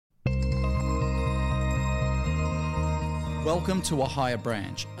Welcome to A Higher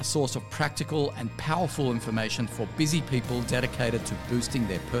Branch, a source of practical and powerful information for busy people dedicated to boosting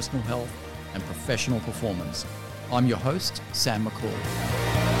their personal health and professional performance. I'm your host, Sam McCall.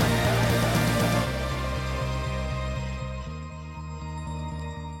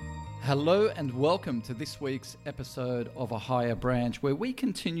 Hello and welcome to this week's episode of A Higher Branch, where we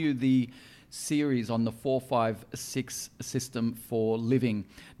continue the series on the 4-5-6 system for living.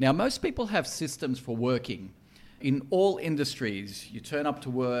 Now, most people have systems for working. In all industries, you turn up to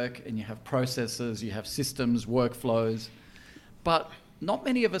work and you have processes, you have systems, workflows, but not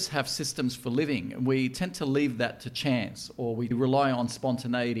many of us have systems for living. And we tend to leave that to chance, or we rely on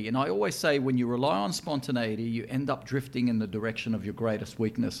spontaneity. And I always say when you rely on spontaneity, you end up drifting in the direction of your greatest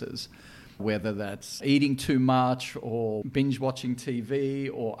weaknesses, whether that's eating too much or binge watching TV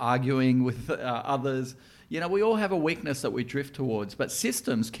or arguing with others. You know, we all have a weakness that we drift towards, but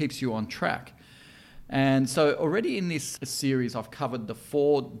systems keeps you on track. And so already in this series, I've covered the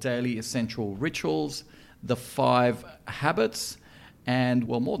 4 daily essential rituals, the 5 habits, and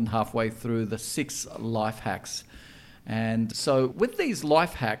more than halfway through the 6 life hacks. And so with these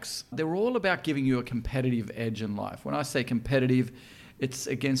life hacks, they're all about giving you a competitive edge in life. When I say competitive, it's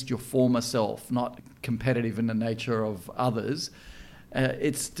against your former self, not competitive in the nature of others.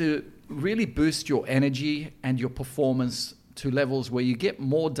 It's to really boost your energy and your performance to levels where you get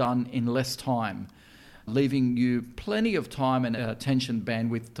more done in less time, leaving you plenty of time and attention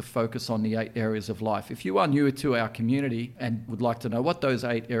bandwidth to focus on the 8 areas of life. If you are new to our community and would like to know what those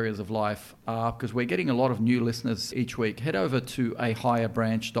 8 areas of life are, because we're getting a lot of new listeners each week, head over to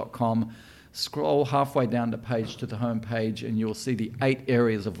ahigherbranch.com, scroll halfway down the page to the home page, and you'll see the 8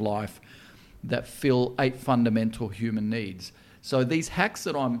 areas of life that fill 8 fundamental human needs. So these hacks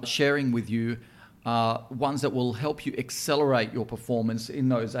that I'm sharing with you are ones that will help you accelerate your performance in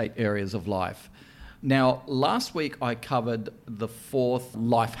those 8 areas of life. Now, last week I covered the 4th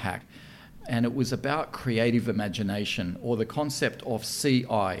life hack, and it was about creative imagination, or the concept of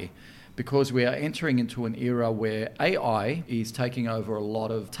CI, because we are entering into an era where AI is taking over a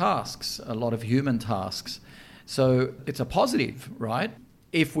lot of tasks, a lot of human tasks. So it's a positive, right?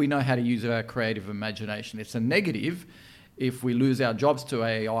 If we know how to use our creative imagination. It's a negative if we lose our jobs to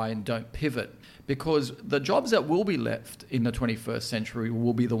AI and don't pivot. Because the jobs that will be left in the 21st century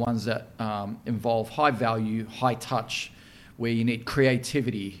will be the ones that involve high value, high touch, where you need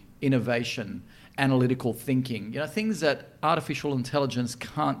creativity, innovation, analytical thinking, things that artificial intelligence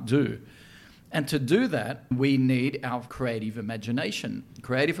can't do. And to do that, we need our creative imagination.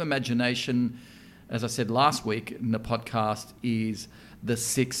 Creative imagination, as I said last week in the podcast, is the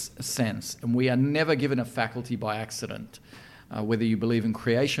 6th sense. And we are never given a faculty by accident, whether you believe in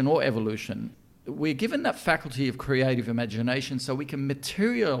creation or evolution. We're given that faculty of creative imagination so we can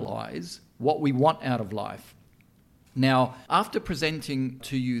materialize what we want out of life. Now, after presenting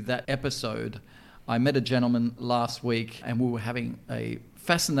to you that episode, I met a gentleman last week and we were having a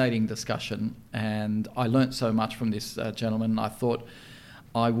fascinating discussion, and I learned so much from this gentleman. I thought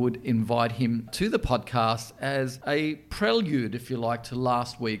I would invite him to the podcast as a prelude, if you like, to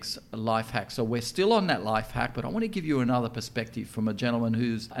last week's life hack. So we're still on that life hack, but I want to give you another perspective from a gentleman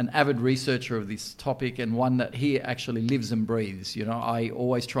who's an avid researcher of this topic, and one that he actually lives and breathes. I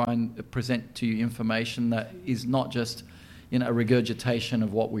always try and present to you information that is not just a regurgitation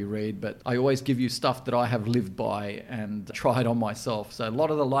of what we read, but I always give you stuff that I have lived by and tried on myself. So a lot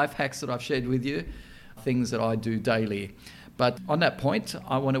of the life hacks that I've shared with you, things that I do daily. But on that point,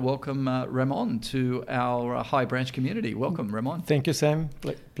 I want to welcome Ramon to our High Branch community. Welcome, Ramon. Thank you, Sam.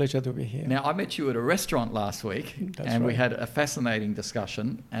 Pleasure to be here. Now, I met you at a restaurant last week, and we had a fascinating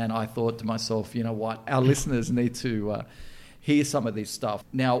discussion. And I thought to myself, you know what, our listeners need to hear some of this stuff.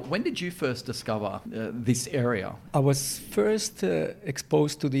 Now, when did you first discover this area? I was first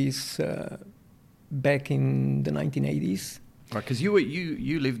exposed to this back in the 1980s. Right, because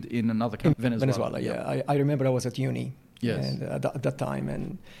you lived in another country, Venezuela, yeah. I remember I was at uni. Yes. And at that time,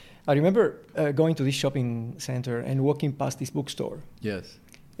 and I remember going to this shopping center and walking past this bookstore. Yes.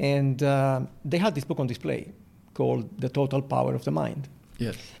 And they had this book on display called The Total Power of the Mind.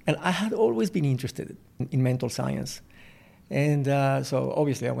 Yes. And I had always been interested in mental science. And so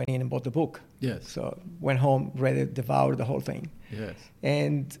obviously I went in and bought the book. Yes. So went home, read it, devoured the whole thing. Yes.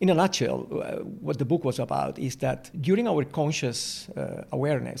 And in a nutshell, what the book was about is that during our conscious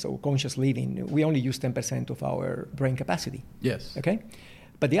awareness or conscious living, we only use 10% of our brain capacity. Yes. Okay?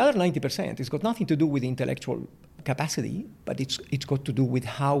 But the other 90%, it's got nothing to do with intellectual capacity, but it's got to do with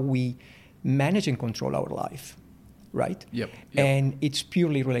how we manage and control our life, right? Yep. And it's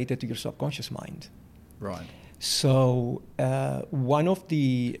purely related to your subconscious mind. Right. So one of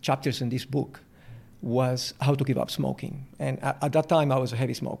the chapters in this book was how to give up smoking. And at that time, I was a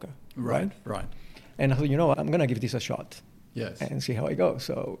heavy smoker. Right. And I thought, I'm going to give this a shot. Yes. And see how I go.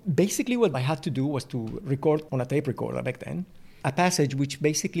 So basically what I had to do was to record on a tape recorder back then a passage which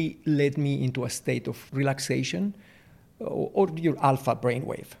basically led me into a state of relaxation or your alpha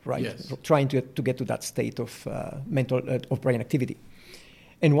brainwave, right? Yes. Trying to get to that state of of brain activity.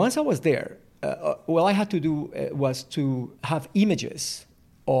 And once I was there, what I had to do was to have images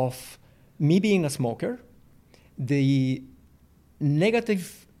of me being a smoker, the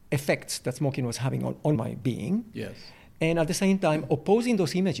negative effects that smoking was having on my being. Yes. And at the same time, opposing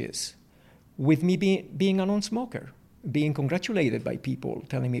those images with me being a non-smoker, being congratulated by people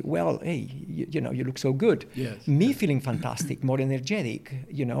telling me, well, hey, you look so good. Yes. Me feeling fantastic, more energetic,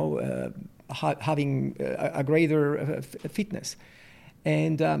 having a greater fitness.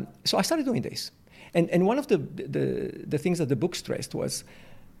 And so I started doing this. And one of the things that the book stressed was,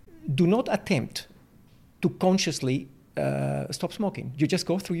 do not attempt to consciously stop smoking. You just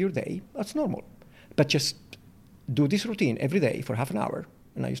go through your day. That's normal. But just do this routine every day for half an hour.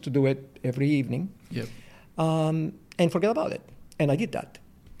 And I used to do it every evening. Yep. And forget about it. And I did that.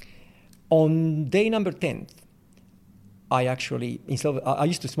 On day number 10th, I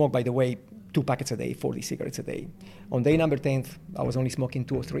used to smoke, by the way, 2 packets a day, 40 cigarettes a day. On day number 10th, I was only smoking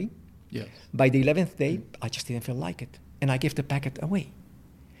 2 or 3. Yes. By the 11th day, I just didn't feel like it. And I gave the packet away.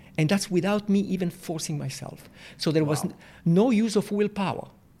 And that's without me even forcing myself. So there was no use of willpower.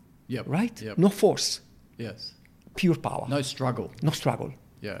 Yep. Right? Yep. No force. Yes. Pure power. No struggle. No struggle.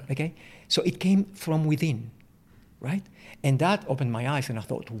 Yeah. Okay? So it came from within. Right? And that opened my eyes and I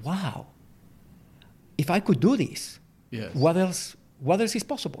thought, wow, if I could do this, yes. what else is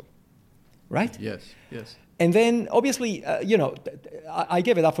possible? Right? Yes. Yes. And then obviously, I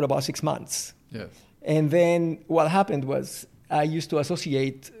gave it up for about 6 months. Yes. And then what happened was I used to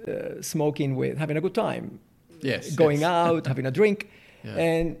associate smoking with having a good time. Yes. Going out, having a drink. Yeah.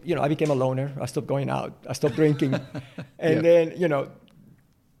 And, I became a loner. I stopped going out. I stopped drinking. And then,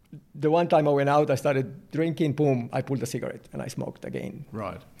 the one time I went out, I started drinking, boom, I pulled a cigarette and I smoked again.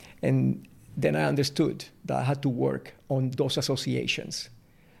 Right. And then I understood that I had to work on those associations.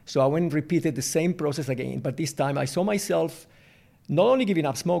 So I went and repeated the same process again, but this time I saw myself not only giving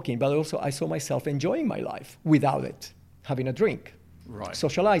up smoking, but also I saw myself enjoying my life without it, having a drink, right.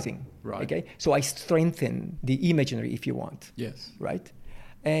 Socializing. Right. Okay. So I strengthened the imaginary, if you want. Yes. Right.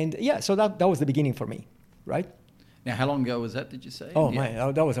 And so that was the beginning for me. Right. Now, how long ago was that, did you say? Oh,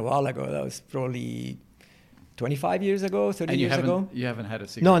 man, that was a while ago. That was probably 25 years ago, 30 years ago. You haven't had a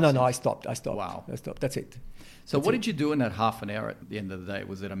cigarette? No, I stopped. Wow. I stopped. That's it. So what did you do in that half an hour at the end of the day?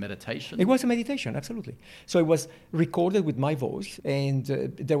 Was it a meditation? It was a meditation, absolutely. So it was recorded with my voice, and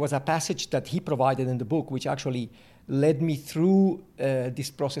there was a passage that he provided in the book, which actually led me through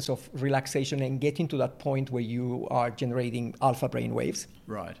this process of relaxation and getting to that point where you are generating alpha brain waves.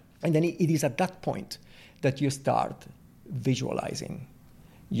 Right. And then it is at that point that you start visualizing.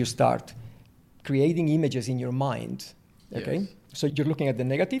 You start creating images in your mind. Okay? Yes. So you're looking at the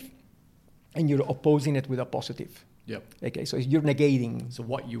negative, and you're opposing it with a positive. Yep. Okay, so you're negating. So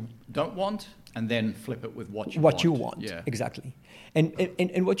what you don't want, and then flip it with what you want. What you want, yeah. Exactly.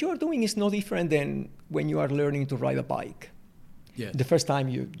 And what you are doing is no different than when you are learning to ride a bike. Yes. The first time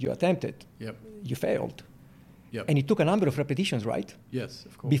you attempted, Yep. you failed. Yep. And it took a number of repetitions, right? Yes,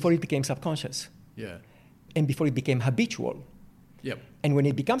 of course. Before it became subconscious. Yeah. And before it became habitual. Yep. And when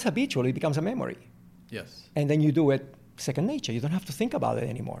it becomes habitual, it becomes a memory. Yes. And then you do it second nature. You don't have to think about it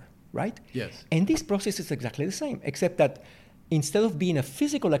anymore, right? Yes. And this process is exactly the same, except that instead of being a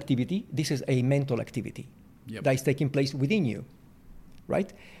physical activity, this is a mental activity that is taking place within you,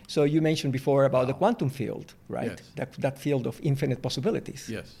 right? So you mentioned before about the quantum field, right? Yes. That field of infinite possibilities,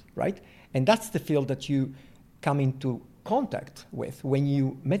 Yes. right? And that's the field that you come into contact with when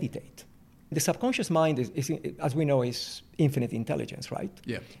you meditate. The subconscious mind is, as we know, is infinite intelligence, right?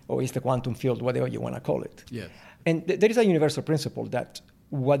 Yeah. Or is the quantum field, whatever you want to call it. Yes. And there is a universal principle that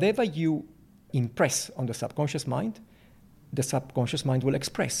whatever you impress on the subconscious mind will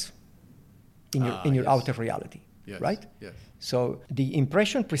express in your outer reality, right? Yes. So the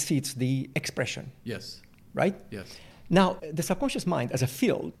impression precedes the expression. Yes. Right? Yes. Now, the subconscious mind as a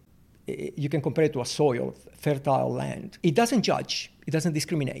field, you can compare it to a soil, fertile land. It doesn't judge. It doesn't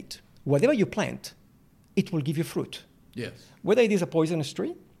discriminate. Whatever you plant, it will give you fruit. Yes. Whether it is a poisonous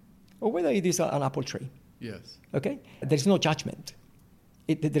tree or whether it is an apple tree. Yes. Okay? There's no judgment.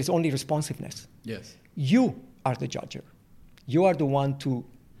 There's only responsiveness. Yes. You are the judger. You are the one to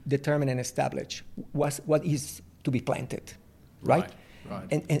determine and establish what is to be planted, right?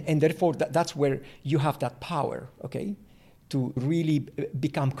 Right. And therefore, that's where you have that power, okay, to really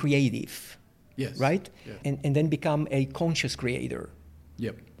become creative Yes. right? Yeah. And then become a conscious creator,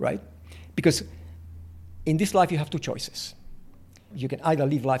 Yep. right? Because in this life, you have two choices. You can either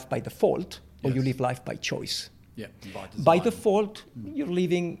live life by default or you Yes. live life by choice. Yeah. By default,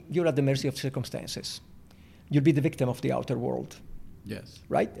 you're at the mercy of circumstances. You'll be the victim of the outer world, Yes.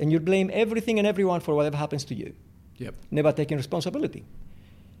 right? And you'll blame everything and everyone for whatever happens to you, Yep. never taking responsibility.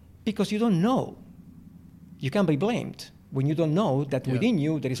 Because you don't know. You can't be blamed when you don't know that Yeah. within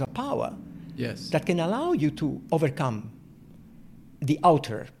you there is a power Yes. that can allow you to overcome the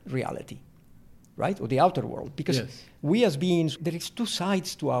outer reality, right? Or the outer world. Because Yes. we as beings, there is two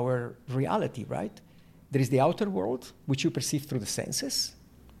sides to our reality, right? There is the outer world, which you perceive through the senses,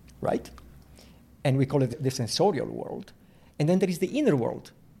 right? And we call it the sensorial world. And then there is the inner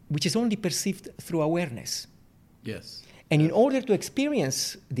world, which is only perceived through awareness. Yes. And in order to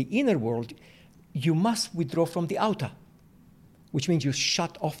experience the inner world, you must withdraw from the outer, which means you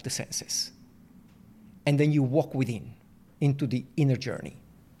shut off the senses. And then you walk within into the inner journey.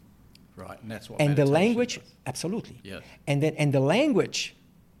 Right. And that's what. And the meditation language, does. absolutely. Yes. And the language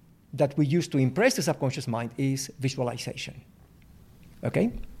that we use to impress the subconscious mind is visualization.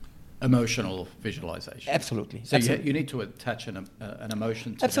 Okay? Emotional visualization. Absolutely. So Absolutely. you need to attach an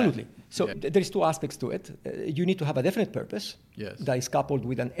emotion to Absolutely. that. So Yeah. there's two aspects to it. You need to have a definite purpose Yes. that is coupled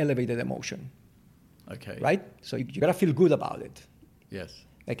with an elevated emotion, Okay. right? So you gotta feel good about it. Yes.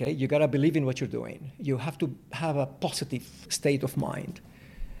 Okay, you gotta believe in what you're doing. You have to have a positive state of mind,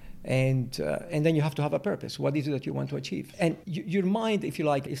 and then you have to have a purpose. What is it that you want to achieve? And your mind, if you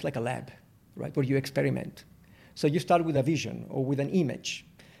like, is like a lab, right, where you experiment. So you start with a vision or with an image,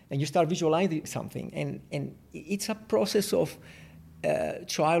 and you start visualizing something, and it's a process of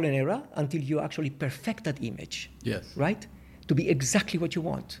trial and error until you actually perfect that image. Yes. Right, to be exactly what you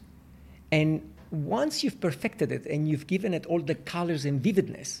want, and once you've perfected it and you've given it all the colors and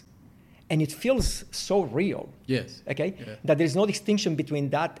vividness, and it feels so real, Yes. okay, Yeah. that there's no distinction between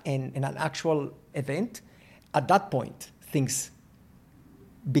that and an actual event, at that point, things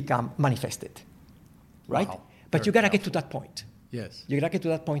become manifested, right? Wow. But Very you gotta get to powerful. that point. Yes. You gotta get to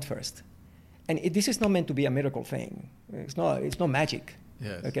that point first. And this is not meant to be a miracle thing. It's not magic,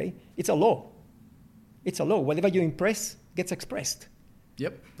 Yes. okay? It's a law. It's a law. Whatever you impress gets expressed.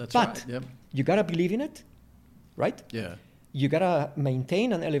 Yep. That's But right. Yep. you gotta believe in it, right? Yeah. You gotta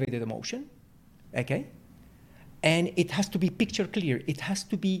maintain an elevated emotion, okay? And it has to be picture clear. It has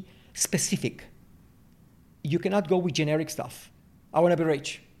to be specific. You cannot go with generic stuff. I want to be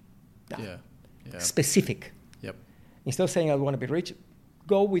rich. No. Yeah. Yeah. Specific. Yep. Instead of saying I want to be rich,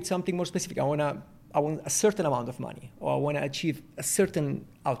 go with something more specific. I want a certain amount of money, or I want to achieve a certain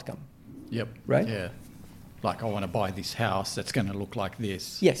outcome. Yep. Right? Yeah. Like I want to buy this house that's going to look like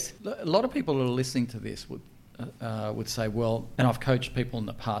this. Yes. A lot of people who are listening to this would say, well, and I've coached people in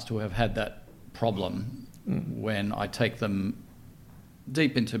the past who have had that problem when I take them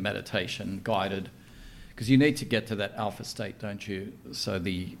deep into meditation, guided, because you need to get to that alpha state, don't you? So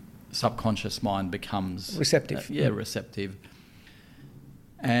the subconscious mind becomes Receptive. receptive.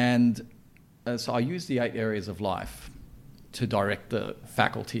 And so I use the 8 areas of life to direct the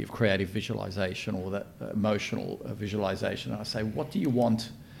faculty of creative visualization or that emotional visualization. And I say, what do you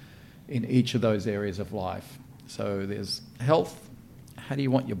want in each of those areas of life? So there's health. How do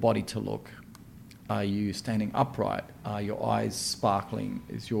you want your body to look? Are you standing upright? Are your eyes sparkling?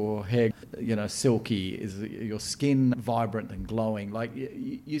 Is your hair, silky? Is your skin vibrant and glowing? Like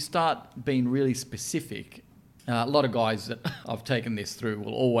you start being really specific. A lot of guys that I've taken this through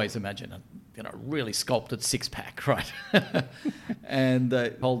will always imagine a really sculpted six-pack, right? And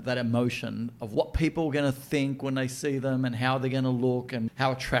hold that emotion of what people are going to think when they see them and how they're going to look and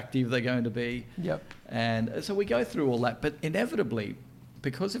how attractive they're going to be. Yep. And so we go through all that, but inevitably,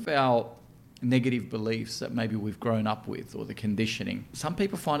 because of our negative beliefs that maybe we've grown up with or the conditioning, some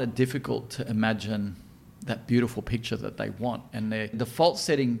people find it difficult to imagine that beautiful picture that they want, and their default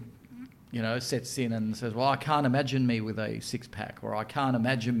setting sets in and says, well, I can't imagine me with a six-pack, or I can't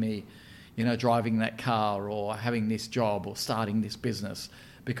imagine me driving that car or having this job or starting this business,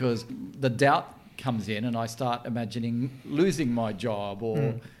 because the doubt comes in and I start imagining losing my job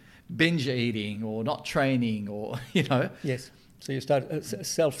or binge eating or not training or, Yes. So you start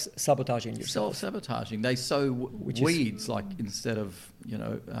self-sabotaging yourself. Self-sabotaging. They sow weeds instead of,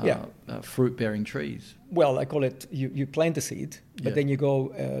 fruit-bearing trees. Well, I call it, you plant the seed, but then you go,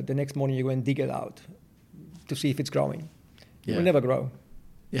 the next morning you go and dig it out to see if it's growing. It will never grow.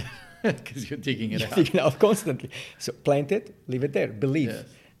 Yeah, because you're digging it out. Digging it out constantly. So plant it, leave it there, believe. Yes.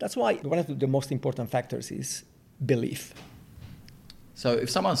 That's why one of the most important factors is belief. So if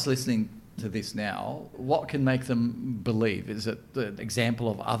someone's listening to this now, what can make them believe? Is it the example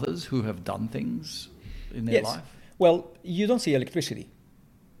of others who have done things in their Yes. life? Well, you don't see electricity,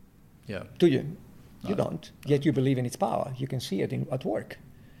 Yeah. do you? You No. don't. Yet you believe in its power. You can see it at work.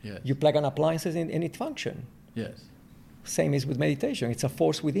 Yes. You plug in appliances and it function. Yes. Same is with meditation. It's a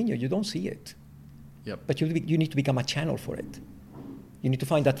force within you. You don't see it. Yep. But you need to become a channel for it. You need to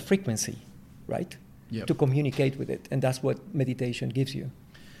find that frequency, right? Yep. To communicate with it. And that's what meditation gives you.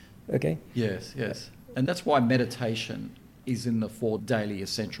 Okay? Yes, yes. And that's why meditation is in the 4 daily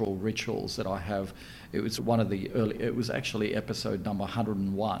essential rituals that I have. It was one of the it was actually episode number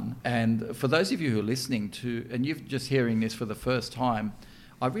 101. And for those of you who are listening to, and you're just hearing this for the first time,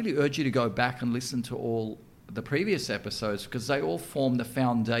 I really urge you to go back and listen to all the previous episodes, because they all form the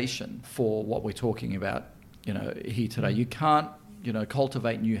foundation for what we're talking about, here today. You can't,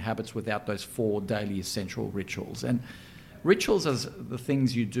 cultivate new habits without those 4 daily essential rituals. And rituals are the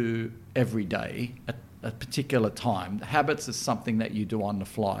things you do every day at a particular time. Habits is something that you do on the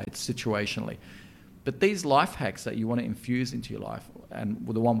fly. It's situationally. But these life hacks that you want to infuse into your life, and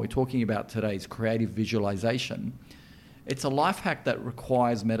the one we're talking about today is creative visualization. It's a life hack that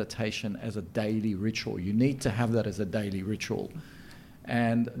requires meditation as a daily ritual. You need to have that as a daily ritual.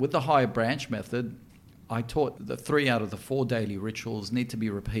 And with the higher branch method, I taught that 3 out of the 4 daily rituals need to be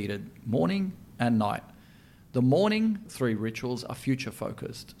repeated morning and night. The morning 3 rituals are future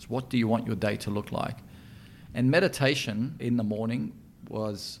focused. So what do you want your day to look like? And meditation in the morning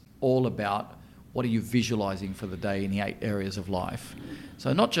was all about what are you visualizing for the day in the 8 areas of life.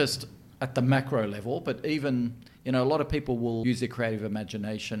 So not just at the macro level, but even, a lot of people will use their creative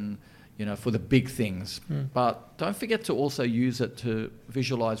imagination, for the big things. But don't forget to also use it to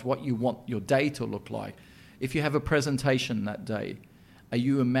visualize what you want your day to look like. If you have a presentation that day, are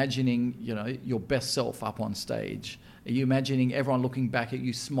you imagining, your best self up on stage? Are you imagining everyone looking back at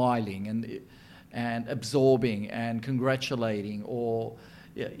you smiling and absorbing and congratulating, or,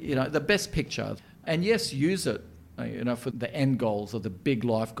 the best picture? And yes, use it, for the end goals or the big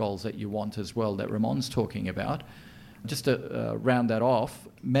life goals that you want as well, that Ramon's talking about. Just to round that off,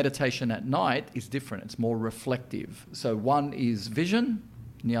 meditation at night is different. It's more reflective. So one is vision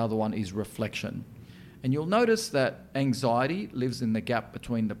and the other one is reflection. And you'll notice that anxiety lives in the gap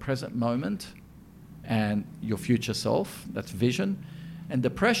between the present moment and your future self. That's vision. And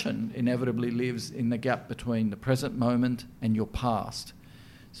depression inevitably lives in the gap between the present moment and your past.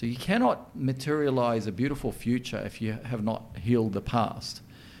 So you cannot materialize a beautiful future if you have not healed the past.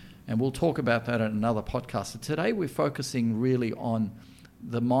 And we'll talk about that in another podcast. So today we're focusing really on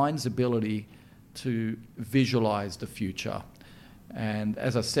the mind's ability to visualize the future. And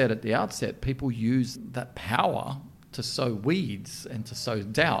as I said at the outset, people use that power to sow weeds and to sow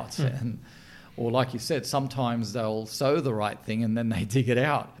doubt. Or like you said, sometimes they'll sow the right thing and then they dig it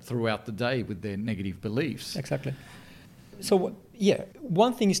out throughout the day with their negative beliefs. Exactly. So,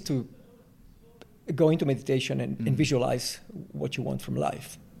 one thing is to go into meditation and visualize what you want from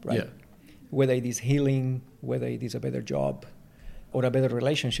life, right? Yeah. Whether it is healing, whether it is a better job or a better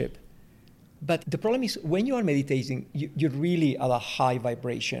relationship. But the problem is when you are meditating, you're really at a high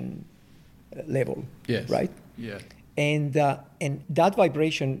vibration level, Yes. right? Yeah. And that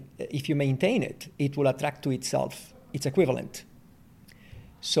vibration, if you maintain it, it will attract to itself its equivalent.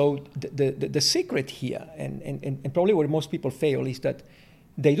 So the secret here, and probably where most people fail, is that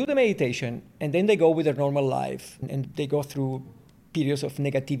they do the meditation and then they go with their normal life and they go through periods of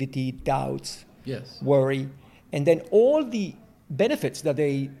negativity, doubts, Yes. worry, and then all the benefits that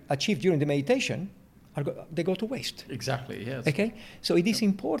they achieve during the meditation they go to waste. Exactly, yes. Okay? So it is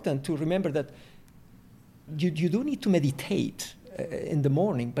important to remember that you do need to meditate in the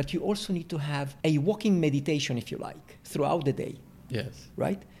morning, but you also need to have a walking meditation, if you like, throughout the day. Yes.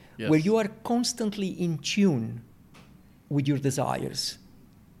 Right? Yes. Where you are constantly in tune with your desires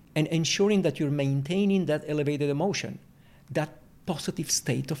and ensuring that you're maintaining that elevated emotion, that positive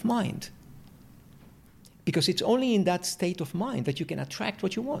state of mind. Because it's only in that state of mind that you can attract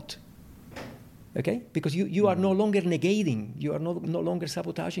what you want. Okay? Because you are no longer negating, you are no longer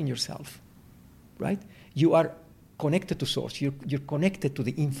sabotaging yourself. Right? You are connected to source, you're connected to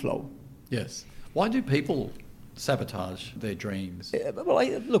the inflow. Yes. Why do people sabotage their dreams? Well,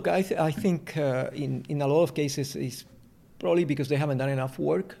 I think in a lot of cases it's probably because they haven't done enough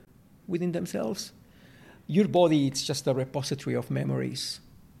work within themselves. Your body, it's just a repository of memories.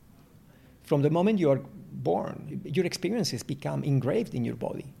 From the moment you are born, your experiences become engraved in your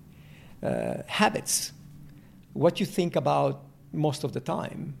body. Habits, what you think about most of the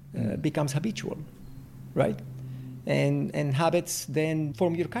time becomes habitual, right? And habits then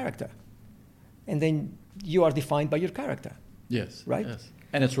form your character. And then you are defined by your character. Yes. Right? Yes.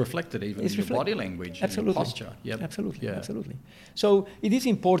 And it's reflected even in your body language, absolutely. And your posture. Yep. Absolutely, Yeah. absolutely. So it is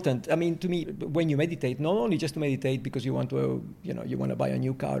important. I mean, to me, when you meditate, not only just to meditate because you want to, you want to buy a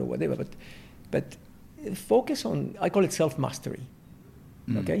new car or whatever, but focus on, I call it self-mastery,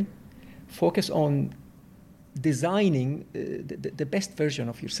 okay? Focus on designing the best version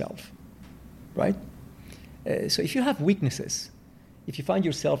of yourself, right? So if you have weaknesses, if you find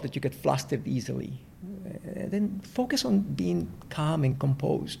yourself that you get flustered easily, then focus on being calm and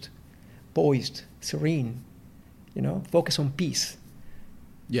composed, poised, serene, focus on peace.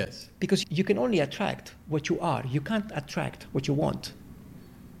 Yes. Because you can only attract what you are. You can't attract what you want.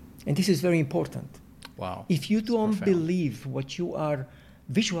 And this is very important. Wow. If you don't profound. believe what you are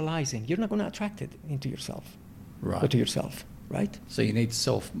visualizing, you're not going to attract it into yourself. Right. Or to yourself, right? So you need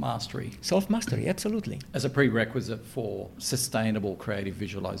self-mastery. Self-mastery, absolutely. As a prerequisite for sustainable creative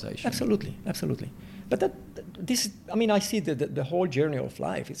visualization. Absolutely, absolutely. But I see the whole journey of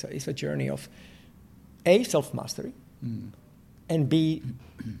life. It's a journey of A, self-mastery, and B,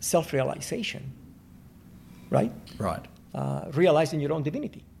 self-realization, right? Right. Realizing your own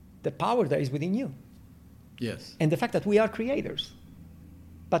divinity, the power that is within you. Yes. And the fact that we are creators,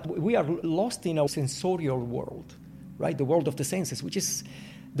 but we are lost in our sensorial world, right? The world of the senses, which is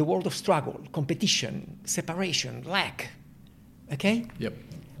the world of struggle, competition, separation, lack, okay? Yep.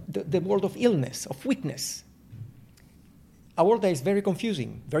 The world of illness, of weakness. A world that is very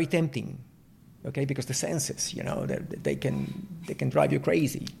confusing, very tempting, okay? Because the senses, they can drive you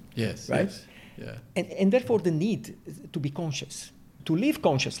crazy. Yes. Right? Yes. Yeah. And therefore the need to be conscious, to live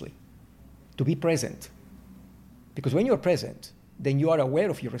consciously, to be present. Because when you are present, then you are aware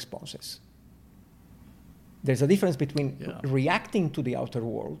of your responses. There's a difference between reacting to the outer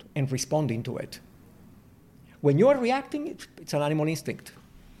world and responding to it. When you are reacting, it's an animal instinct.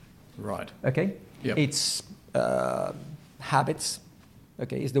 Right. Okay? Yep. It's habits.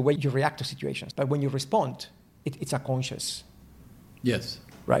 Okay? It's the way you react to situations. But when you respond, it's a conscious. Yes.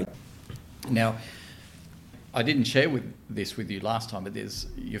 Right? Now, I didn't share this with you last time, but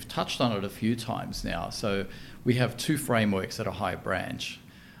you've touched on it a few times now. So we have two frameworks at a higher branch.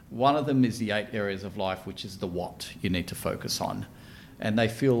 One of them is the 8 areas of life, which is the what you need to focus on. And they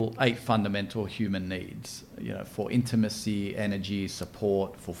fill 8 fundamental human needs, for intimacy, energy,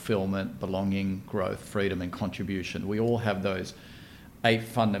 support, fulfillment, belonging, growth, freedom, and contribution. We all have those 8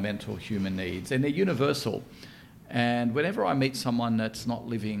 fundamental human needs, and they're universal. And whenever I meet someone that's not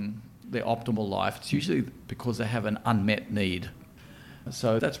living their optimal life, it's usually because they have an unmet need.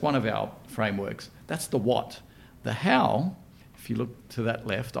 So that's one of our frameworks. That's the what. The how, if you look to that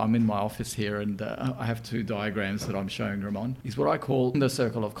left, I'm in my office here and I have 2 diagrams that I'm showing Ramon, is what I call the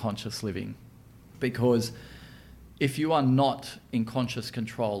circle of conscious living. Because if you are not in conscious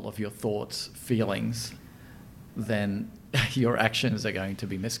control of your thoughts, feelings, then your actions are going to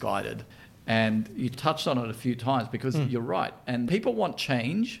be misguided. And you touched on it a few times because you're right. And people want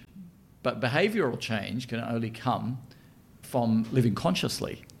change, but behavioral change can only come from living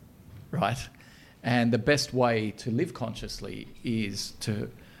consciously, right? And the best way to live consciously is to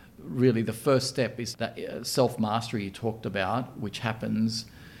really, the first step is that self-mastery you talked about, which happens,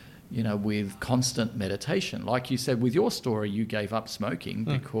 with constant meditation. Like you said, with your story, you gave up smoking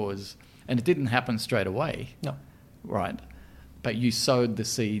because, and it didn't happen straight away. No. Right. But you sowed the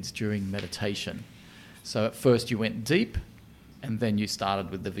seeds during meditation. So at first you went deep and then you started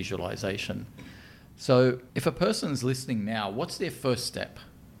with the visualization. So if a person's listening now, what's their first step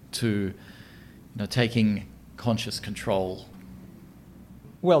to taking conscious control?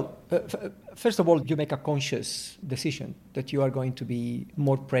 Well, first of all, you make a conscious decision that you are going to be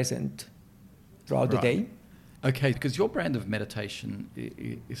more present throughout the day. Okay, because your brand of meditation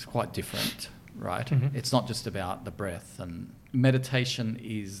is quite different, right? Mm-hmm. It's not just about the breath, and meditation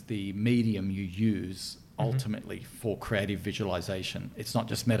is the medium you use ultimately for creative visualization. It's not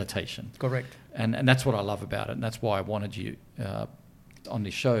just meditation. Correct. And that's what I love about it, and that's why I wanted you on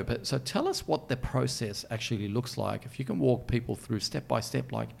this show. But so tell us what the process actually looks like. If you can walk people through step by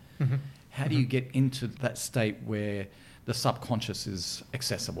step, like how do you get into that state where the subconscious is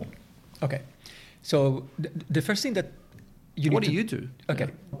accessible? Okay. So the first thing that you need What do you do? Okay,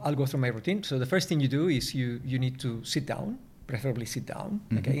 I'll go through my routine. So the first thing you do is you need to sit down, preferably sit down,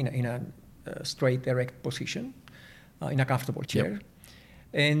 okay, in a straight, erect position, in a comfortable chair.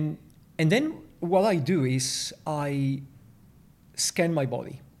 Yep. And then what I do is I scan my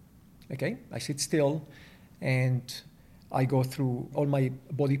body, okay? I sit still and I go through all my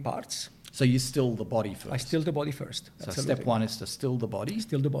body parts. So you still the body first? I still the body first. So absolutely. Step one is to still the body?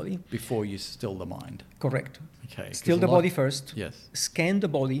 Still the body. Before you still the mind? Correct. Okay. Still the body first. Yes. Scan the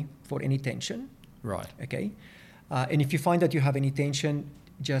body for any tension. Right. Okay. And if you find that you have any tension,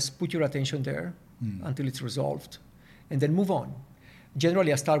 just put your attention there until it's resolved, and then move on.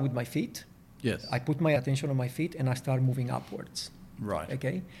 Generally, I start with my feet. Yes. I put my attention on my feet and I start moving upwards. Right.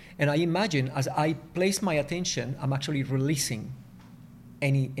 Okay? And I imagine as I place my attention, I'm actually releasing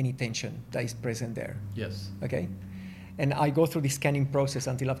any tension that is present there. Yes. Okay? And I go through the scanning process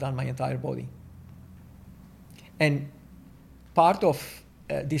until I've done my entire body. And part of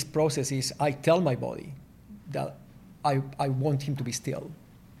this process is I tell my body that I want him to be still.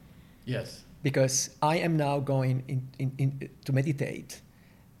 Yes. Because I am now going in to meditate,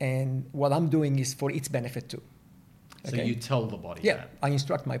 and what I'm doing is for its benefit too. So you tell the body Yeah, that. I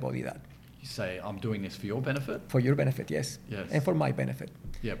instruct my body that. You say, I'm doing this for your benefit? For your benefit, yes. Yes. And for my benefit.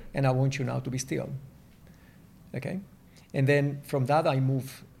 Yep. And I want you now to be still. Okay? And then from that, I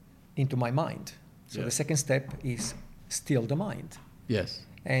move into my mind. So the second step is still the mind. Yes.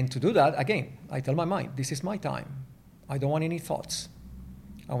 And to do that, again, I tell my mind, this is my time. I don't want any thoughts.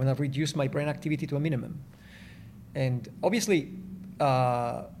 I want to reduce my brain activity to a minimum. And obviously,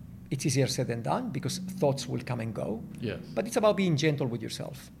 it's easier said than done because thoughts will come and go. Yes. But it's about being gentle with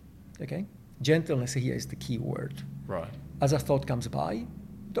yourself. Okay? Gentleness here is the key word. Right. As a thought comes by,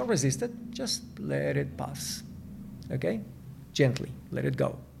 don't resist it, just let it pass. Okay? Gently, let it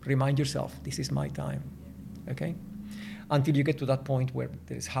go. Remind yourself, this is my time. Okay? Until you get to that point where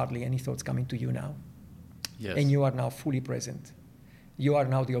there is hardly any thoughts coming to you now. Yes. And you are now fully present. You are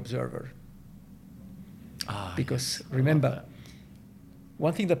now the observer. Because yes. remember,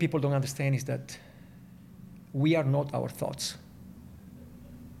 one thing that people don't understand is that we are not our thoughts.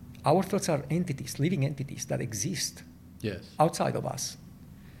 Our thoughts are entities, living entities that exist Yes. outside of us.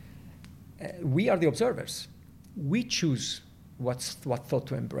 We are the observers. We choose what thought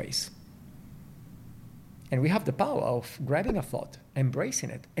to embrace. And we have the power of grabbing a thought, embracing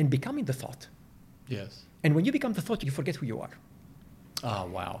it, and becoming the thought. Yes. And when you become the thought, you forget who you are. Oh,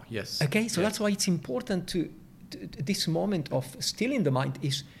 wow. Yes. Okay, so Yes. that's why it's important to this moment of stilling the mind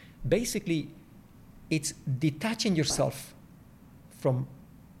is basically it's detaching yourself from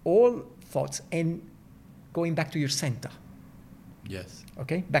all thoughts and going back to your center. Yes.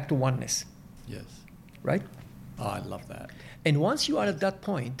 Okay, back to oneness, Yes. right? Oh, I love that. And once you are at that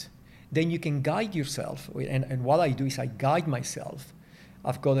point, then you can guide yourself. And what I do is I guide myself.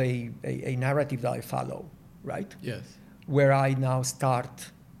 I've got a narrative that I follow, right? Yes. Where I now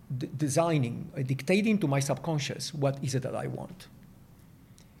start designing, dictating to my subconscious what is it that I want.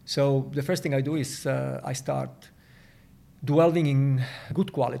 So the first thing I do is I start dwelling in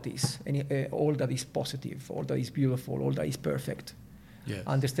good qualities, all that is positive, all that is beautiful, all that is perfect. Yes.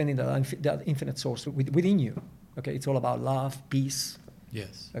 Understanding that infinite source within you. Okay, it's all about love, peace.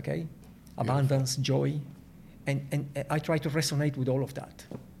 Yes. Okay, abundance, joy, and I try to resonate with all of that.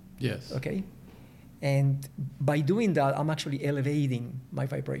 Yes. Okay, and by doing that, I'm actually elevating my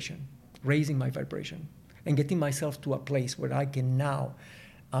vibration, raising my vibration, and getting myself to a place where I can now.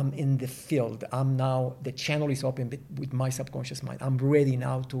 I'm in the field. I'm now, the channel is open with my subconscious mind. I'm ready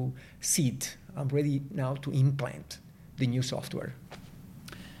now to seed. I'm ready now to implant the new software.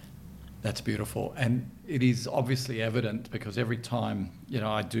 That's beautiful. And it is obviously evident because every time,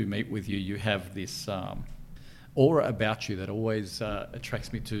 I do meet with you, you have this aura about you that always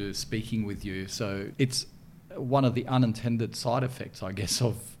attracts me to speaking with you. So it's one of the unintended side effects, I guess,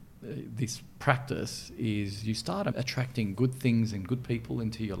 of this practice is you start attracting good things and good people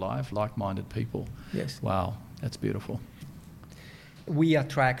into your life, like-minded people. Yes. Wow, that's beautiful. We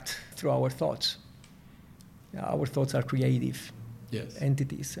attract through our thoughts. Our thoughts are creative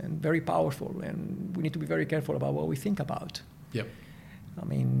entities and very powerful, and we need to be very careful about what we think about. Yep. I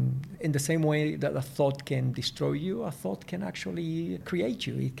mean, in the same way that a thought can destroy you, a thought can actually create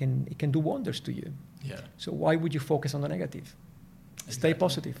you. It can do wonders to you. Yeah. So why would you focus on the negative? Exactly. Stay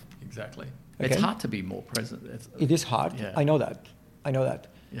positive. Exactly. Okay? It's hard to be more present. It is hard. Yeah. I know that.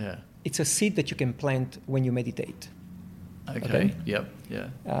 Yeah. It's a seed that you can plant when you meditate. Okay. Yep. Yeah.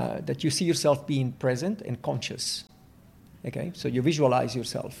 That you see yourself being present and conscious. Okay. So you visualize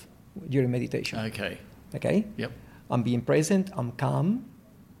yourself during meditation. Okay. Okay. Yep. I'm being present. I'm calm.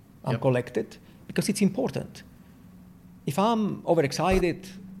 I'm Yep. collected because it's important. If I'm overexcited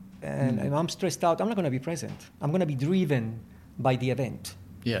and I'm stressed out, I'm not going to be present. I'm going to be driven by the event.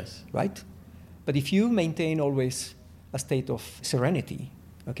 Yes. Right? But if you maintain always a state of serenity,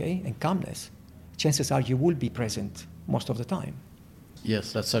 okay, and calmness, chances are you will be present most of the time.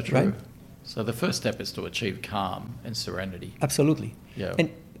 Yes, that's so true. Right? So the first step is to achieve calm and serenity. Absolutely. Yeah.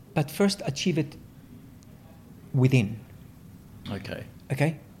 But first achieve it within. Okay.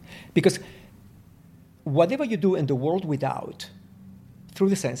 Okay? Because whatever you do in the world without, through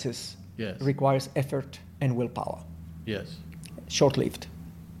the senses, Yes. requires effort and willpower. Yes. Short-lived.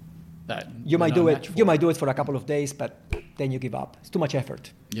 that. You might no do match it. for You might do it for a couple of days, but then you give up. It's too much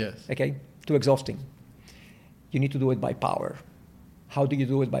effort. Yes. Okay, too exhausting. You need to do it by power. How do you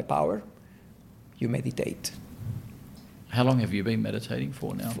do it by power? You meditate. How long have you been meditating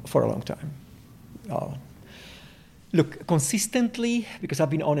for now? For a long time. Look, consistently, because I've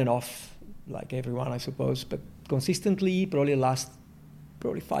been on and off, like everyone, I suppose, but consistently, probably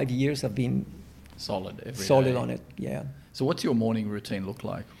 5 years, I've been Solid every solid day. on it. Yeah. So what's your morning routine look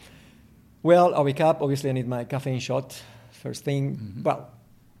like? Well, I wake up. Obviously, I need my caffeine shot first thing. Mm-hmm. Well,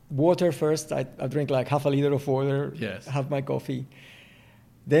 water first. I drink like half a liter of water. Yes. Have my coffee.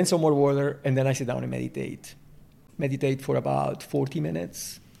 Then some more water, and then I sit down and meditate. Meditate for about 40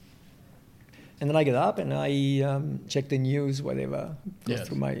 minutes. And then I get up and I check the news, whatever, go Yes.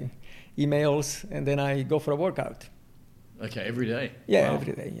 through my emails, and then I go for a workout. Okay, every day? Yeah, Wow.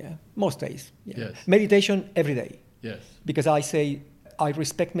 every day, yeah. Most days. Yeah. Yes. Meditation every day. Yes. Because I say I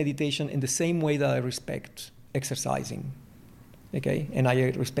respect meditation in the same way that I respect exercising. Okay? And I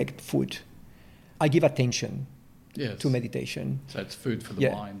respect food. I give attention Yes. to meditation. So it's food for the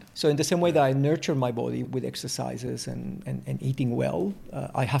Yeah. mind. So in the same way that I nurture my body with exercises and eating well,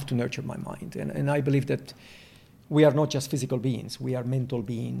 I have to nurture my mind. And I believe that we are not just physical beings. We are mental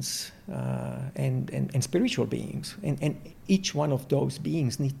beings and spiritual beings. And each one of those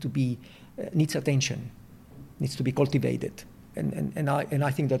beings needs attention, needs to be cultivated. And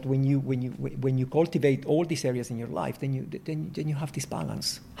I think that when you cultivate all these areas in your life, then you have this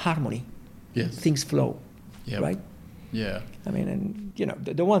balance, harmony. Yes. Things flow. Yep. Right? Yeah. I mean, and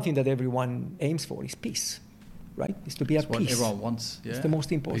the one thing that everyone aims for is peace, right? Is to be at It's what peace. everyone wants. Yeah. It's the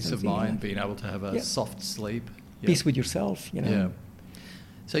most important Peace of thing, mind, yeah. being able to have a Yeah. soft sleep. Yeah. Peace with yourself, Yeah.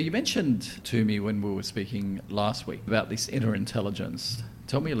 So you mentioned to me when we were speaking last week about this inner intelligence.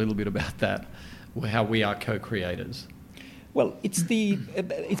 Tell me a little bit about that, how we are co-creators. Well, it's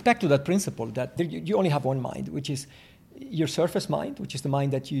back to that principle that you only have one mind, which is your surface mind, which is the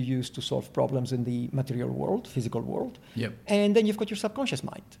mind that you use to solve problems in the material world, physical world. Yep. And then you've got your subconscious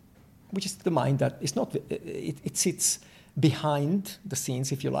mind, which is the mind that is not, it sits behind the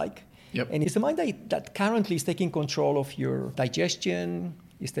scenes, if you like. Yep. And it's the mind that currently is taking control of your digestion,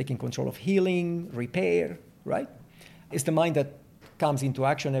 is taking control of healing, repair, right? It's the mind that comes into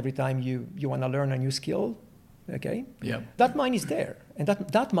action every time you want to learn a new skill, okay? Yep. That mind is there, and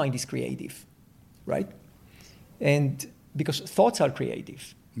that mind is creative, right? And because thoughts are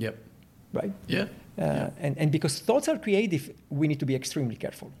creative, Yep. right? Yeah. And because thoughts are creative, we need to be extremely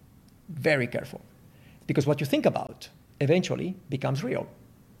careful, very careful. Because what you think about eventually becomes real,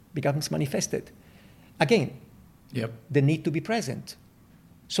 becomes manifested. Again, Yep. the need to be present.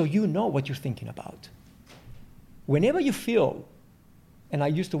 So you know what you're thinking about. Whenever you feel, and I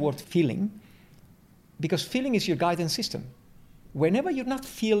use the word feeling, because feeling is your guidance system. Whenever you're not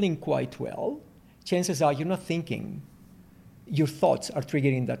feeling quite well, chances are you're not thinking. Your thoughts are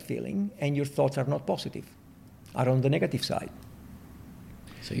triggering that feeling, and your thoughts are not positive, are on the negative side.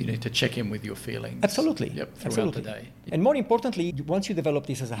 So you need to check in with your feelings. Absolutely. Yep. Throughout Absolutely. the day. And more importantly, once you develop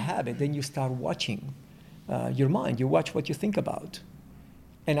this as a habit, then you start watching your mind. You watch what you think about.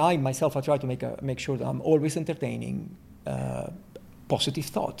 And I myself, I try to make sure that I'm always entertaining positive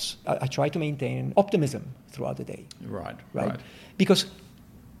thoughts. I try to maintain optimism throughout the day. Right. Right? Because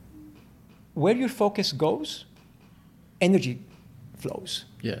where your focus goes, energy flows,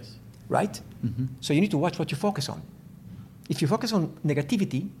 Yes. right? Mm-hmm. So you need to watch what you focus on. If you focus on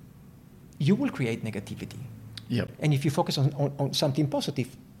negativity, you will create negativity. Yep. And if you focus on something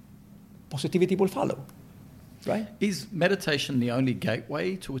positive, positivity will follow, right? Is meditation the only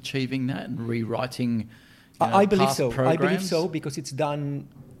gateway to achieving that and rewriting? I believe past so. I believe programs? so because it's done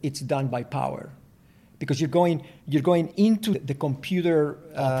by power. Because you're going into the computer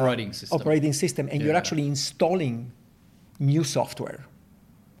operating system, and you're actually installing new software.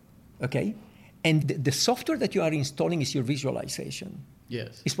 Okay? And the software that you are installing is your visualization.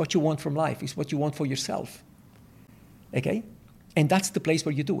 Yes. It's what you want from life. It's what you want for yourself. Okay? And that's the place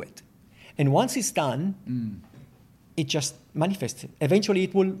where you do it. And once it's done, it just manifests. Eventually,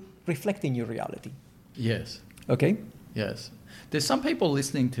 it will reflect in your reality. Yes. Okay? Yes. There's some people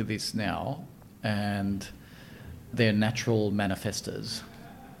listening to this now and they're natural manifestors,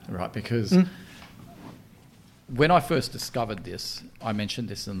 right? Because when I first discovered this, I mentioned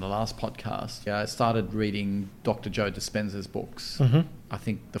this in the last podcast. I started reading Dr. Joe Dispenza's books. Mm-hmm. I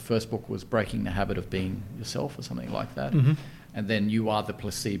think the first book was Breaking the Habit of Being Yourself or something like that. Mm-hmm. And then You Are the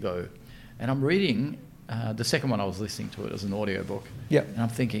Placebo. And I'm reading, the second one I was listening to it as an audiobook. Yeah. And I'm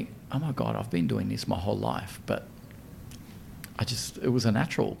thinking, oh my God, I've been doing this my whole life, but it was a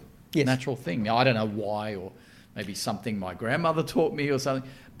natural thing. Now, I don't know why, or maybe something my grandmother taught me or something,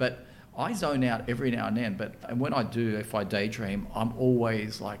 but I zone out every now and then, and when I do, if I daydream, I'm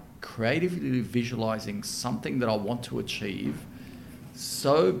always like creatively visualizing something that I want to achieve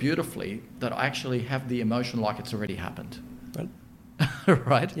so beautifully that I actually have the emotion like it's already happened. Well,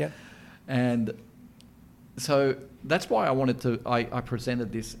 right? yeah. And so that's why I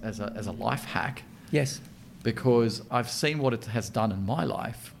presented this as a life hack, Yes. because I've seen what it has done in my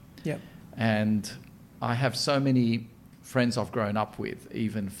life. Yeah. And I have so many friends I've grown up with,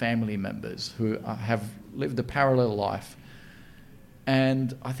 even family members who have lived a parallel life.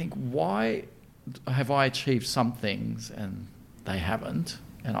 And I think, why have I achieved some things and they haven't?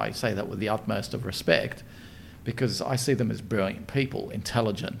 And I say that with the utmost of respect, because I see them as brilliant people,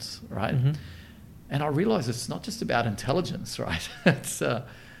 intelligence, right? Mm-hmm. And I realize it's not just about intelligence, right?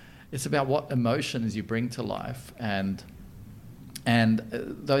 It's about what emotions you bring to life. And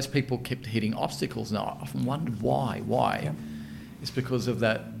those people kept hitting obstacles, and I often wondered why. Yeah. It's because of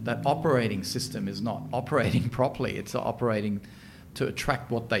that operating system is not operating properly. It's operating to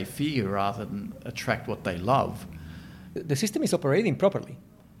attract what they fear rather than attract what they love. The system is operating properly.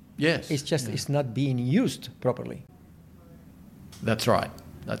 Yes. It's just it's not being used properly. That's right.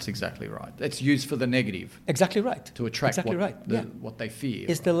 That's exactly right. It's used for the negative. Exactly right. To attract exactly what they fear.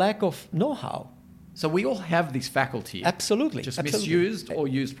 It's the lack of know-how. So we all have this faculty. Absolutely. Just absolutely. misused or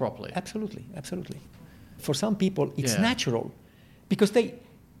used properly. Absolutely. Absolutely. For some people, it's Yeah. natural because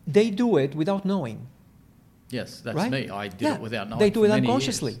they do it without knowing. Yes, that's Right? me. I did Yeah. it without knowing. They do for it many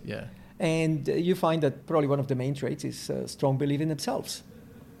unconsciously. years. Yeah. And you find that probably one of the main traits is strong belief in themselves.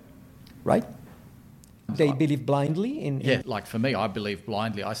 Right? They believe blindly in Yeah, like for me, I believe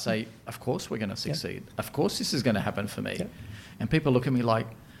blindly. I say, of course we're going to succeed. Of course this is going to happen for me. Yeah. And people look at me like,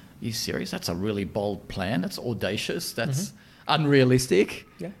 are you serious? That's a really bold plan. That's audacious. That's unrealistic.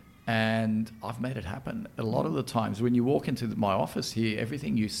 Yeah. And I've made it happen. A lot of the times when you walk into my office here,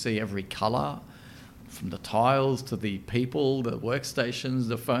 everything you see, every colour, from the tiles to the people, the workstations,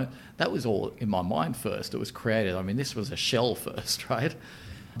 the phone, that was all in my mind first. It was created. I mean, this was a shell first, right?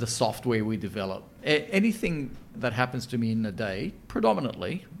 The software we develop. Anything that happens to me in a day,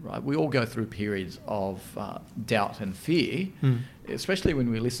 predominantly, right? We all go through periods of doubt and fear, especially when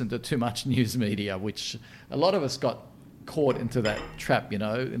we listen to too much news media, which a lot of us got caught into that trap,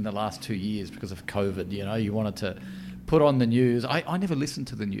 in the last 2 years because of COVID. You wanted to put on the news. I never listened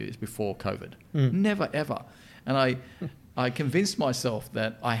to the news before COVID. Never, ever. And I convinced myself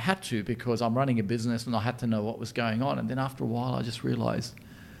that I had to, because I'm running a business and I had to know what was going on. And then after a while, I just realized,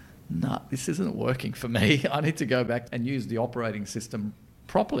 nah, this isn't working for me. I need to go back and use the operating system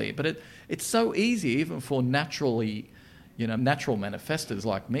properly. But it's so easy, even for natural manifestors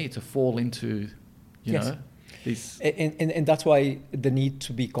like me, to fall into, Yes. this. And that's why the need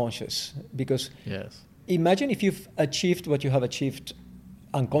to be conscious. Because Yes. imagine if you've achieved what you have achieved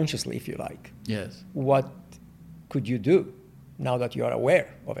unconsciously, if you like. Yes. What could you do now that you are aware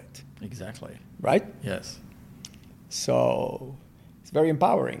of it? Exactly. Right? Yes. So it's very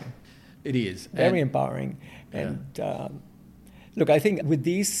empowering. It is. Very And- empowering. And look, I think with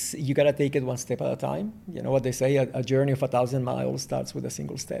this, you got to take it one step at a time. You know what they say, a journey of 1,000 miles starts with a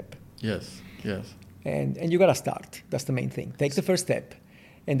single step. Yes. Yes. And you got to start. That's the main thing. Take the first step.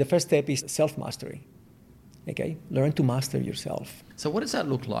 And the first step is self-mastery. Okay? Learn to master yourself. So what does that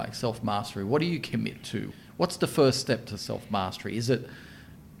look like, self-mastery? What do you commit to? What's the first step to self-mastery? Is it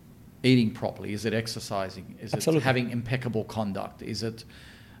eating properly? Is it exercising? Is Absolutely. it having impeccable conduct? Is it,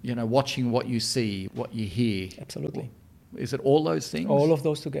 watching what you see, what you hear? Absolutely. Is it all those things? All of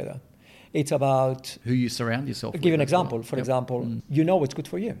those together. It's about, Who you surround yourself with. give you an as well. example. For Yep. example, you know what's good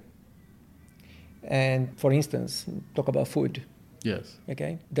for you. And for instance, talk about food. Yes.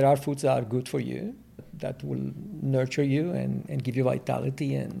 Okay? There are foods that are good for you, that will nurture you and give you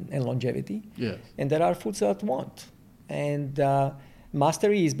vitality and longevity. Yes. And there are foods that won't. And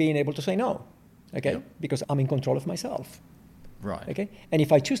mastery is being able to say no, okay? Yep. Because I'm in control of myself, Right. okay? And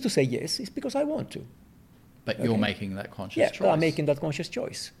if I choose to say yes, it's because I want to. But you're Okay. making that conscious Yeah, choice. I'm making that conscious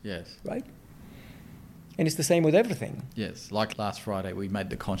choice, Yes. right? And it's the same with everything. Yes. Like last Friday, we made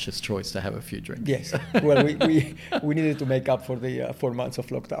the conscious choice to have a few drinks. Yes. Well, we needed to make up for the 4 months of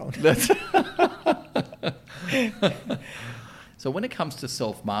lockdown. So when it comes to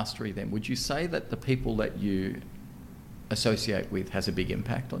self-mastery then, would you say that the people that you associate with has a big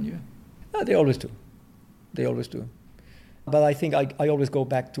impact on you? They always do. They always do. But I think I always go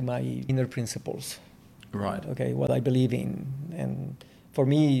back to my inner principles. Right. Okay, what I believe in. And for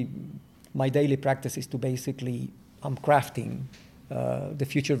me, my daily practice is to basically, I'm crafting the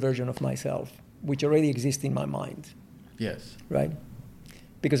future version of myself, which already exists in my mind, Yes. right?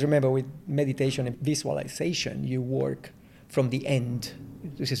 Because remember, with meditation and visualization, you work from the end.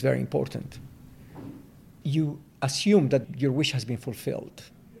 This is very important. You assume that your wish has been fulfilled,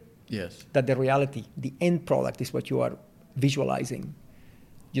 Yes. that the reality, the end product is what you are visualizing.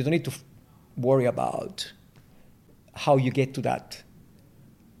 You don't need to worry about how you get to that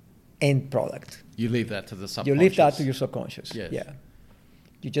end product. You leave that to the subconscious. You leave that to your subconscious. Yes. Yeah.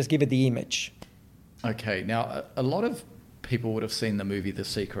 You just give it the image. Okay. Now, a lot of people would have seen the movie The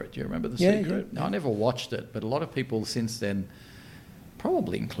Secret. Do you remember The Yeah, Secret? yeah, Now, I never watched it, but a lot of people since then,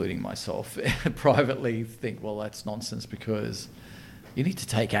 probably including myself, privately think, well, that's nonsense because you need to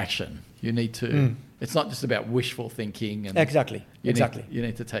take action. You need to, it's not just about wishful thinking. And Exactly. you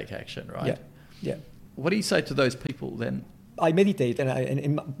need to take action, right? Yeah. Yeah. What do you say to those people then? I meditate, and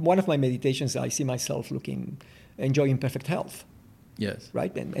in one of my meditations, I see myself enjoying perfect health. Yes.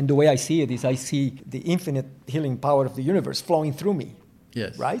 Right? And the way I see it is I see the infinite healing power of the universe flowing through me.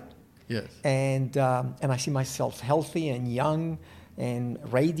 Yes. Right? Yes. And I see myself healthy and young and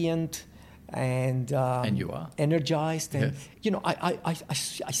radiant and you are. energized. And,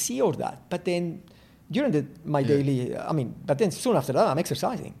 Yes. I see all that. But then during my daily, but then soon after that, I'm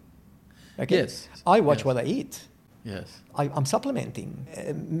exercising. Okay? Yes. I watch Yes. what I eat. Yes. I'm supplementing.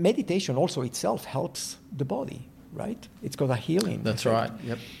 Meditation also itself helps the body, right? It's got a healing. That's effect. right.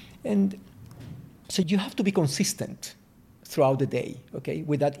 Yep. And so you have to be consistent throughout the day, okay,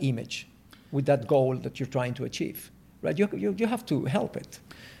 with that image, with that goal that you're trying to achieve, right? You have to help it.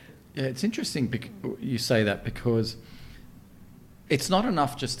 Yeah, it's interesting you say that because it's not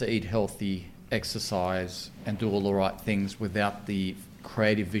enough just to eat healthy, exercise, and do all the right things without the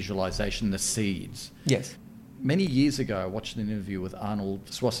creative visualization, the seeds. Yes. Many years ago, I watched an interview with Arnold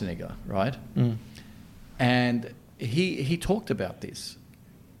Schwarzenegger, right? And he talked about this.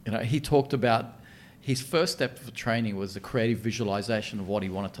 He talked about his first step for training was the creative visualization of what he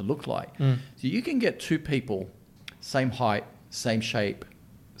wanted to look like. So you can get two people, same height, same shape,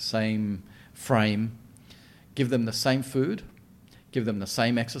 same frame, give them the same food, give them the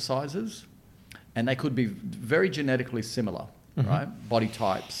same exercises, and they could be very genetically similar, right? Body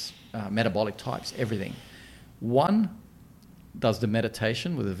types, metabolic types, everything. One does the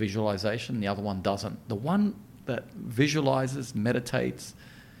meditation with a visualization, the other one doesn't. The one that visualizes, meditates,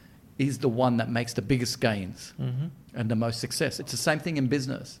 is the one that makes the biggest gains and the most success. It's the same thing in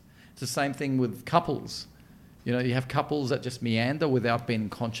business. It's the same thing with couples. You have couples that just meander without being in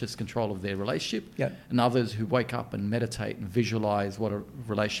conscious control of their relationship, and others who wake up and meditate and visualize what a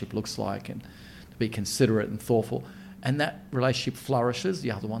relationship looks like and to be considerate and thoughtful. And that relationship flourishes,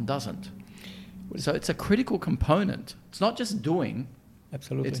 the other one doesn't. So it's a critical component. It's not just doing.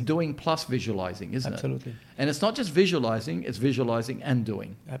 Absolutely. It's doing plus visualizing, isn't Absolutely. it? And it's not just visualizing, it's visualizing and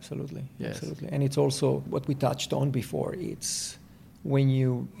doing. Absolutely. Yes. Absolutely. And it's also what we touched on before. It's when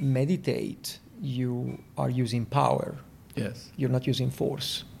you meditate, you are using power. Yes. You're not using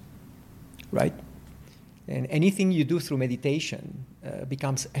force, right? And anything you do through meditation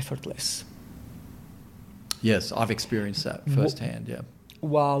becomes effortless. Yes, I've experienced that firsthand, yeah.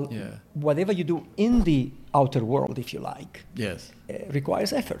 While whatever you do in the outer world, if you like, Yes.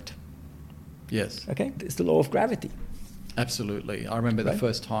 Requires effort. Yes. Okay? It's the law of gravity. Absolutely. I remember the Right.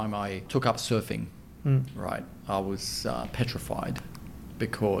 first time I took up surfing, right? I was petrified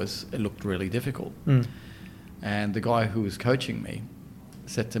because it looked really difficult. And the guy who was coaching me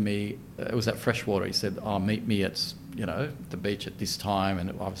said to me, it was at Freshwater, he said, meet me at, the beach at this time.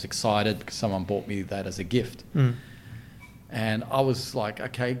 And I was excited because someone bought me that as a gift. And I was like,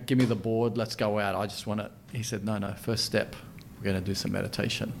 okay, give me the board, let's go out. I just want to, he said, no, first step, we're going to do some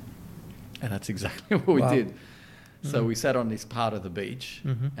meditation. And that's exactly what we did. So we sat on this part of the beach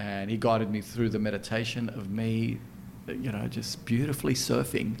and he guided me through the meditation of me, just beautifully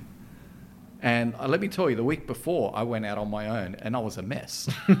surfing. And let me tell you, the week before I went out on my own and I was a mess.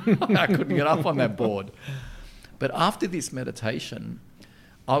 I couldn't get up on that board. But after this meditation,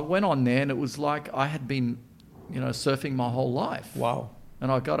 I went on there and it was like I had been, surfing my whole life. Wow. And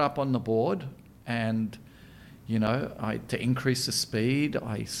I got up on the board and, to increase the speed,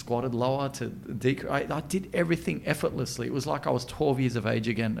 I squatted lower to decrease. I did everything effortlessly. It was like I was 12 years of age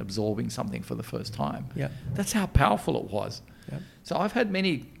again, absorbing something for the first time. Yeah. That's how powerful it was. Yeah. So I've had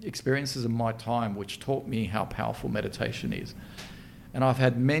many experiences in my time which taught me how powerful meditation is. And I've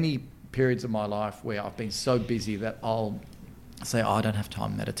had many periods of my life where I've been so busy that I'll say, I don't have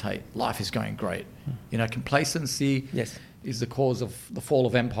time to meditate. Life is going great. Complacency is the cause of the fall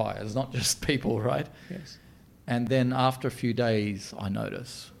of empires, not just people, right? Yes. And then after a few days, I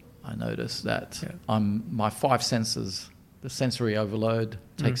notice that my five senses, the sensory overload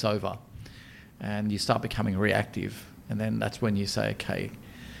takes over and you start becoming reactive. And then that's when you say, okay,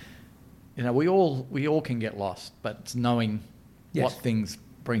 you know, we all can get lost, but it's knowing Yes. what things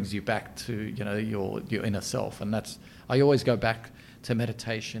brings you back to, you know, your inner self. And that's, I always go back to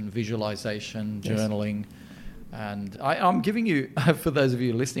meditation, visualization, Yes. journaling. And I'm giving you, for those of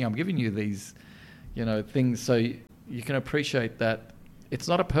you listening, I'm giving you these, you know, things so you can appreciate that it's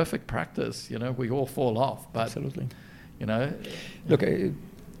not a perfect practice. You know, we all fall off, but, Absolutely. you know. Look,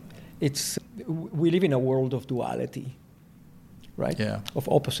 we live in a world of duality, right? Yeah. Of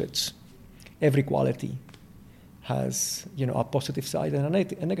opposites. Every quality has, you know, a positive side and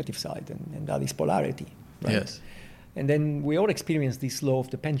a negative side, and that is polarity, right? Yes. And then we all experience this law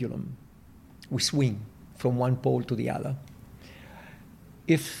of the pendulum. We swing from one pole to the other.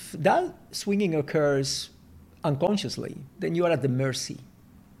 If that swinging occurs unconsciously, then you are at the mercy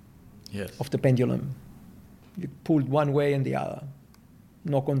Yes. of the pendulum. You pulled one way and the other.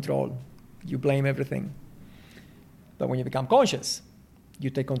 No control. You blame everything. But when you become conscious,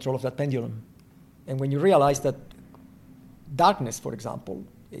 you take control of that pendulum. And when you realize that darkness, for example,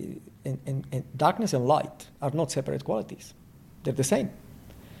 and darkness and light are not separate qualities. They're the same.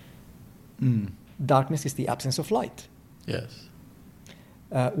 Mm. Darkness is the absence of light. Yes.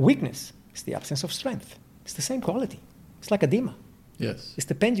 Weakness is the absence of strength. It's the same quality. It's like a dimmer. Yes. It's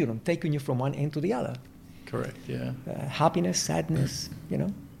the pendulum taking you from one end to the other. Correct. Yeah. Happiness, sadness, you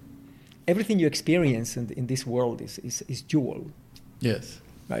know. Everything you experience in this world is dual, Yes.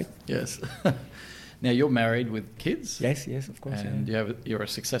 right? Yes. Now you're married with kids. Yes, of course. And yeah. you're a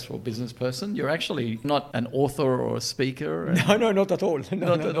successful business person. You're actually not an author or a speaker. And No, not at all.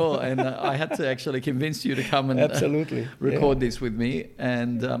 No, not at all. And I had to actually convince you to come and Absolutely. record this with me.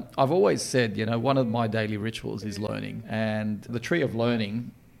 And I've always said, you know, one of my daily rituals is learning. And the tree of learning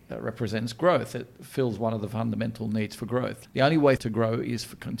represents growth. It fills one of the fundamental needs for growth. The only way to grow is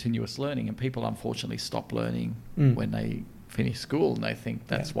for continuous learning. And people unfortunately stop learning when they finish school, and they think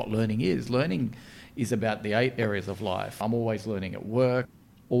that's what learning is. Learning is about the 8 areas of life. I'm always learning at work,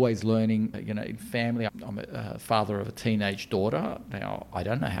 always learning, you know, in family. I'm a father of a teenage daughter. Now, I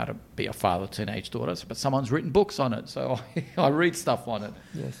don't know how to be a father of teenage daughters, but someone's written books on it, so I read stuff on it.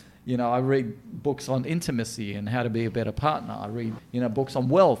 Yes. You know, I read books on intimacy and how to be a better partner. I read, you know, books on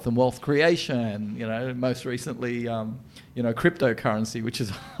wealth and wealth creation, you know, most recently, you know, cryptocurrency, which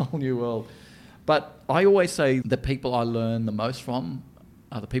is a whole new world. But I always say the people I learn the most from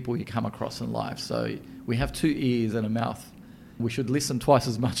are the people you come across in life. So we have 2 ears and a mouth. We should listen twice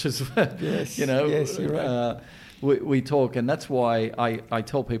as much as, Yes, you know, yes, you're right. we talk. And that's why I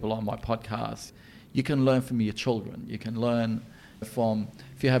tell people on my podcast, you can learn from your children. You can learn from,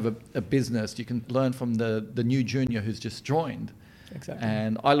 if you have a business, you can learn from the new junior who's just joined. Exactly.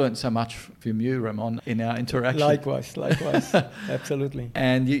 And I learned so much from you, Ramon, in our interaction. Likewise. Absolutely.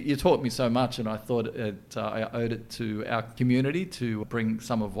 And you taught me so much, and I thought I owed it to our community to bring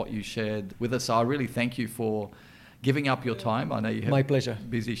some of what you shared with us. So I really thank you for giving up your time. I know you have My pleasure. a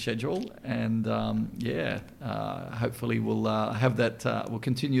busy schedule, and hopefully we'll have that. We'll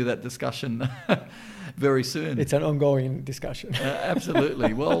continue that discussion very soon. It's an ongoing discussion.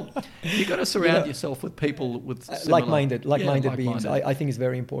 Absolutely. Well, you've got to surround yourself with people with similar, like-minded beings. I think it's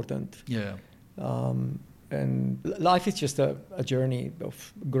very important. Yeah. And life is just a journey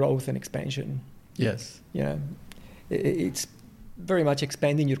of growth and expansion. Yes. You know, it's very much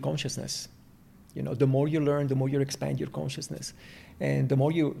expanding your consciousness. You know, the more you learn, the more you expand your consciousness, and the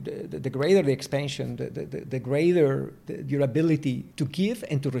more the greater the expansion, the greater your ability to give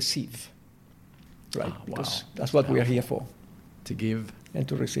and to receive. Right, because that's what we are here for. To give and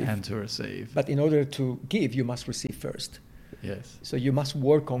to receive. And to receive. But in order to give, you must receive first. Yes. So you must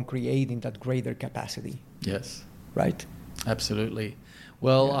work on creating that greater capacity. Yes. Right? Absolutely.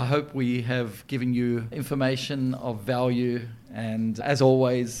 Well, I hope we have given you information of value. And as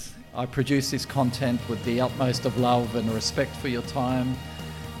always, I produce this content with the utmost of love and respect for your time.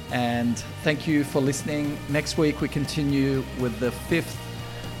 And thank you for listening. Next week, we continue with the 5th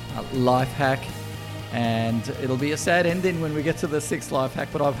life hack. And it'll be a sad ending when we get to the 6th life hack,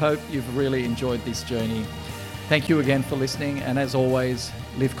 but I hope you've really enjoyed this journey. Thank you again for listening. And as always,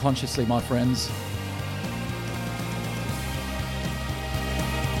 live consciously, my friends.